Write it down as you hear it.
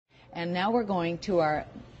And now we're going to our,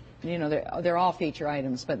 you know, they're all feature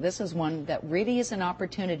items, but this is one that really is an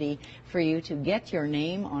opportunity for you to get your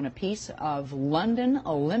name on a piece of London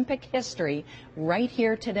Olympic history right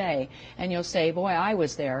here today. And you'll say, boy, I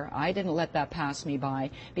was there. I didn't let that pass me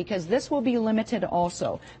by, because this will be limited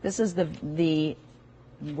also. This is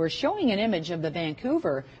we're showing an image of the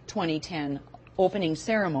Vancouver 2010 opening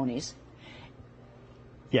ceremonies.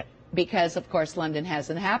 Yeah. Because, of course, London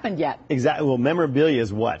hasn't happened yet. Exactly. Well, memorabilia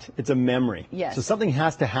is what? It's a memory. Yes. So something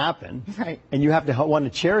has to happen. Right. And you have to want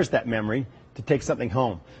to cherish that memory to take something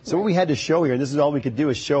home. So what we had to show here, and this is all we could do,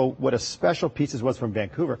 is show what a special piece this was from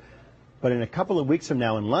Vancouver. But in a couple of weeks from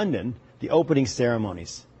now in London, the opening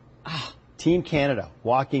ceremonies. Ah. Team Canada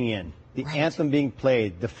walking in, the anthem being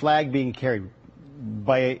played, the flag being carried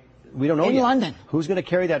by, we don't know yet. In London. Who's going to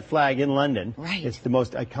carry that flag in London? Right. It's the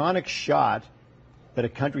most iconic shot that a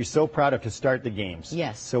country's so proud of to start the games.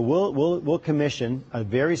 Yes. So we'll commission a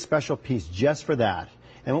very special piece just for that.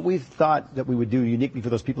 And what we thought that we would do uniquely for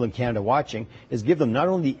those people in Canada watching is give them not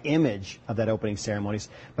only the image of that opening ceremonies,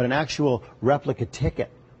 but an actual replica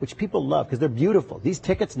ticket, which people love because they're beautiful. These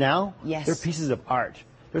tickets now, yes, they're pieces of art.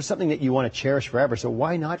 They're something that you want to cherish forever. So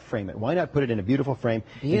why not frame it? Why not put it in a beautiful frame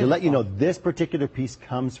and to let you know this particular piece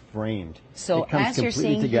comes framed? So it comes as you're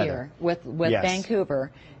seeing together. here with Yes. Vancouver,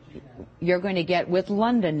 you're going to get with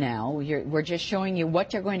London now. We're just showing you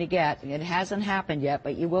what you're going to get. It hasn't happened yet,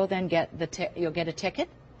 but you will then get you'll get a ticket.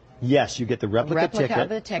 Yes, you get the replica ticket, of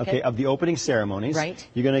the ticket. Okay, of the opening ceremonies. Right.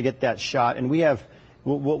 You're going to get that shot, and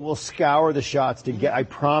we'll scour the shots to get. I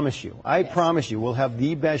promise you. I promise you, we'll have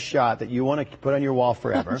the best shot that you want to put on your wall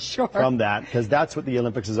forever. Sure. From that, because that's what the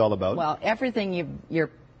Olympics is all about. Well, everything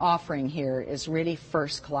you're offering here is really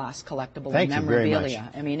first-class collectible Thank you very much.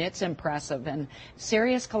 memorabilia. I mean, it's impressive. And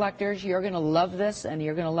serious collectors, you're going to love this, and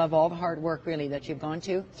you're going to love all the hard work, really, that you've gone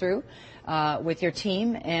through with your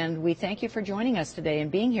team. And we thank you for joining us today and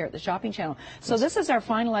being here at the Shopping Channel. So this is our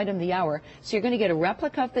final item of the hour. So you're going to get a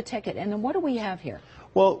replica of the ticket. And then what do we have here?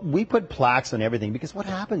 Well, we put plaques on everything because what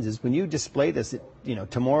happens is when you display this,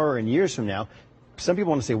 tomorrow and years from now, some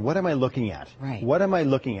people want to say, what am I looking at? Right. What am I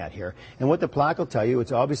looking at here? And what the plaque will tell you,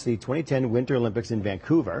 it's obviously 2010 Winter Olympics in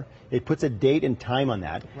Vancouver. It puts a date and time on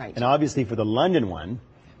that. Right. And obviously for the London one,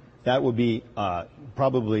 that will be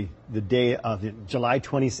probably the day of July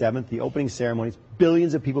 27th, the opening ceremonies.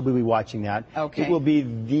 Billions of people will be watching that. Okay. It will be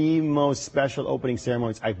the most special opening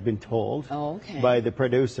ceremonies, I've been told, by the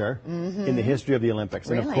producer in the history of the Olympics.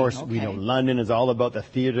 Really? And of course, we know London is all about the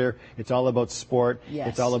theater. It's all about sport. Yes.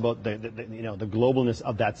 It's all about the globalness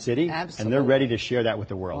of that city. Absolutely. And they're ready to share that with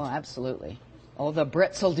the world. Oh, absolutely. Oh, the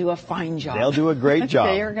Brits will do a fine job. They'll do a great job.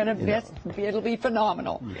 They are going to it'll be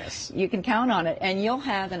phenomenal. Yes. You can count on it, and you'll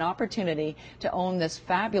have an opportunity to own this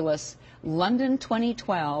fabulous London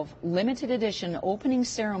 2012 limited edition opening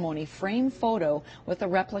ceremony frame photo with a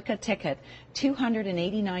replica ticket,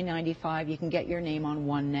 $289.95. You can get your name on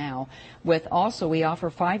one now. With also, we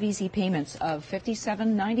offer 5 easy payments of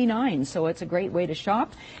 $57.99. So it's a great way to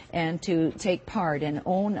shop and to take part and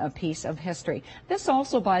own a piece of history. This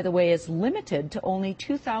also, by the way, is limited to only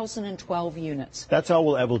 2,012 units. That's all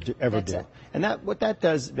we'll ever do. It. And what that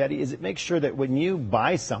does, Betty, is it makes sure that when you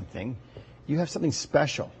buy something, you have something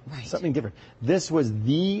special, something different. This was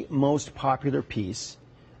the most popular piece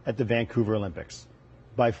at the Vancouver Olympics,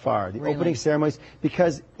 by far. The opening ceremonies,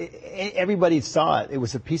 because everybody saw it. It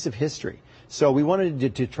was a piece of history. So we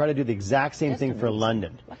wanted to try to do the exact same thing for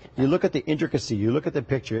London. You look at the intricacy, you look at the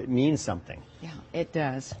picture, it means something. Yeah, it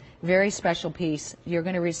does. Very special piece. You're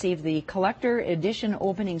going to receive the collector edition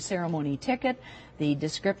opening ceremony ticket, the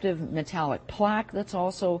descriptive metallic plaque that's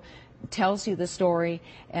also tells you the story,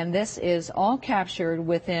 and this is all captured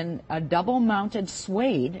within a double-mounted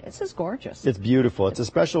suede. This is gorgeous. It's beautiful. It's a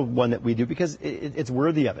special one that we do because it's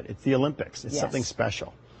worthy of it. It's the Olympics. It's something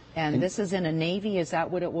special. And this is in a navy. Is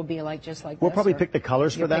that what it will be like, just like this? We'll probably pick the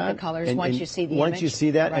colors for that. Pick the colors once you see the once image. you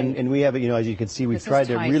see that, and we have it, as you can see, we've tried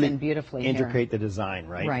to really integrate the design,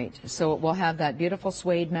 right? Right. So we'll have that beautiful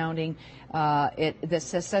suede mounting. This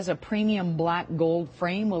says a premium black gold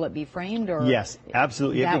frame. Will it be framed? Or yes,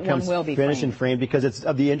 absolutely. That it becomes one will be finished and framed because it's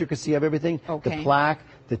of the intricacy of everything. Okay. The plaque,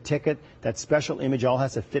 the ticket, that special image all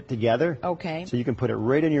has to fit together. Okay. So you can put it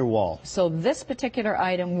right on your wall. So this particular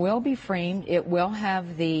item will be framed. It will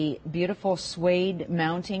have the beautiful suede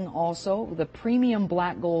mounting also, the premium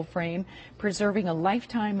black gold frame, preserving a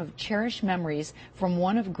lifetime of cherished memories from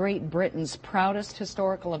one of Great Britain's proudest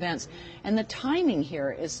historical events. And the timing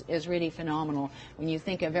here is really phenomenal when you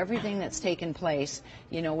think of everything that's taken place,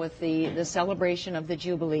 with the celebration of the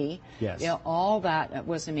Jubilee. Yes. All that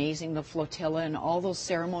was amazing, the flotilla and all those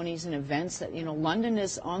ceremonies. ceremonies and events that, you know, London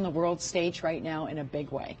is on the world stage right now in a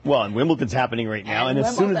big way. Well, and Wimbledon's happening right now, and as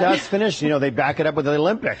Wimbledon. soon as that's finished, you know, they back it up with the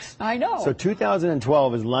Olympics. I know. So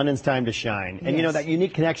 2012 is London's time to shine. And you know, that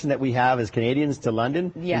unique connection that we have as Canadians to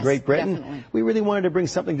London and Great Britain, definitely. we really wanted to bring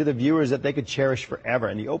something to the viewers that they could cherish forever.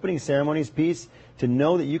 And the opening ceremonies piece, to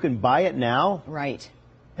know that you can buy it now. Right.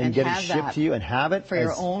 And get it shipped to you and have it for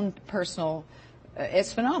your own personal,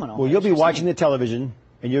 it's phenomenal. Well, you'll be watching the television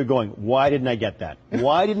and you're going, why didn't I get that?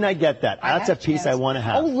 Why didn't I get that? That's a piece I want to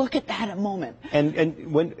have. Oh, look at that a moment.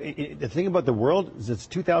 And when the thing about the world is it's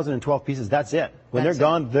 2012 pieces, that's it. When they're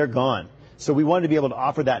gone, they're gone. So we wanted to be able to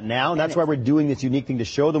offer that now, and that's why we're doing this unique thing to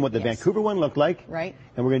show them what the Vancouver one looked like. Right.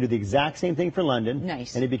 And we're going to do the exact same thing for London.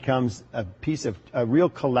 Nice. And it becomes a piece of a real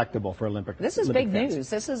collectible for Olympic. This is Olympic big fans. news.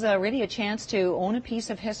 This is really a chance to own a piece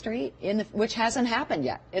of history which hasn't happened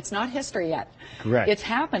yet. It's not history yet. Correct. It's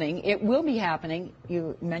happening. It will be happening.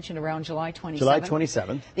 You mentioned around July 27th. July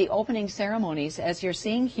 27th. The opening ceremonies, as you're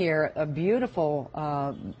seeing here, a beautiful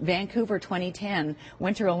Vancouver 2010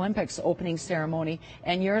 Winter Olympics opening ceremony,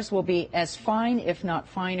 and yours will be as fine, if not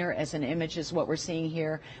finer, as an image as what we're seeing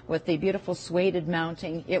here with the beautiful suede mounting.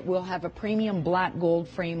 It will have a premium black gold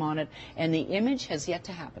frame on it, and the image has yet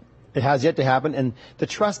to happen. It has yet to happen, and the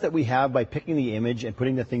trust that we have by picking the image and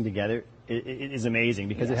putting the thing together it is amazing,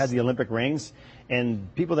 because it has the Olympic rings,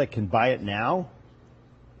 and people that can buy it now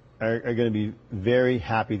are going to be very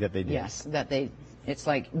happy that they did. Yes, it's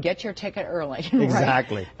like, get your ticket early.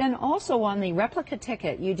 Exactly. Right? Then also on the replica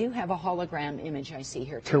ticket, you do have a hologram image I see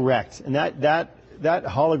here too. Correct, and that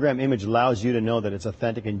hologram image allows you to know that it's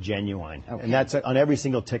authentic and genuine. Okay. And that's on every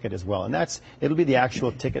single ticket as well. And it'll be the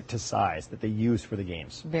actual ticket to size that they use for the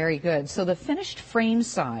games. Very good. So the finished frame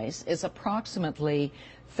size is approximately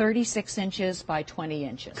 36 inches by 20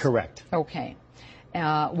 inches. Correct. Okay.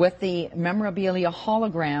 With the memorabilia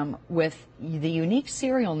hologram with the unique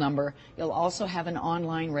serial number, you'll also have an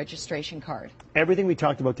online registration card. Everything we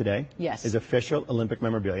talked about today is official Olympic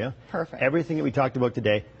memorabilia. Perfect. Everything that we talked about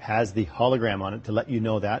today has the hologram on it to let you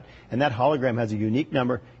know that. And that hologram has a unique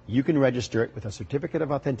number. You can register it with a certificate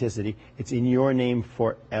of authenticity. It's in your name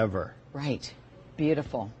forever. Right.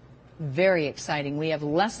 Beautiful. Very exciting. We have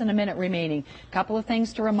less than a minute remaining. A couple of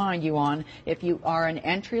things to remind you on. If you are an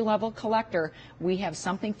entry-level collector, we have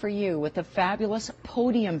something for you with a fabulous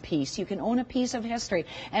podium piece. You can own a piece of history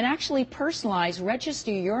and actually personalize, register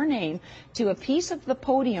your name to a piece of the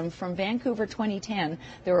podium from Vancouver 2010.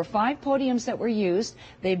 There were 5 podiums that were used.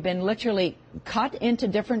 They've been literally cut into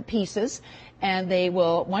different pieces, and they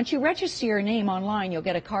will, once you register your name online, you'll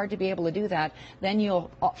get a card to be able to do that. Then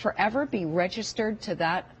you'll forever be registered to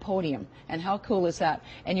that podium. And how cool is that?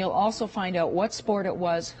 And you'll also find out what sport it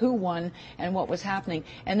was, who won, and what was happening.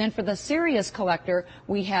 And then for the serious collector,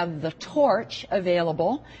 we have the torch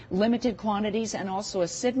available, limited quantities, and also a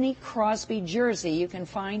Sidney Crosby jersey. You can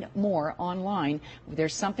find more online.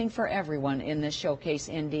 There's something for everyone in this showcase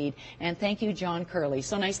indeed. And thank you, John Curley.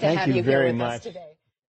 So nice to have you here with us today.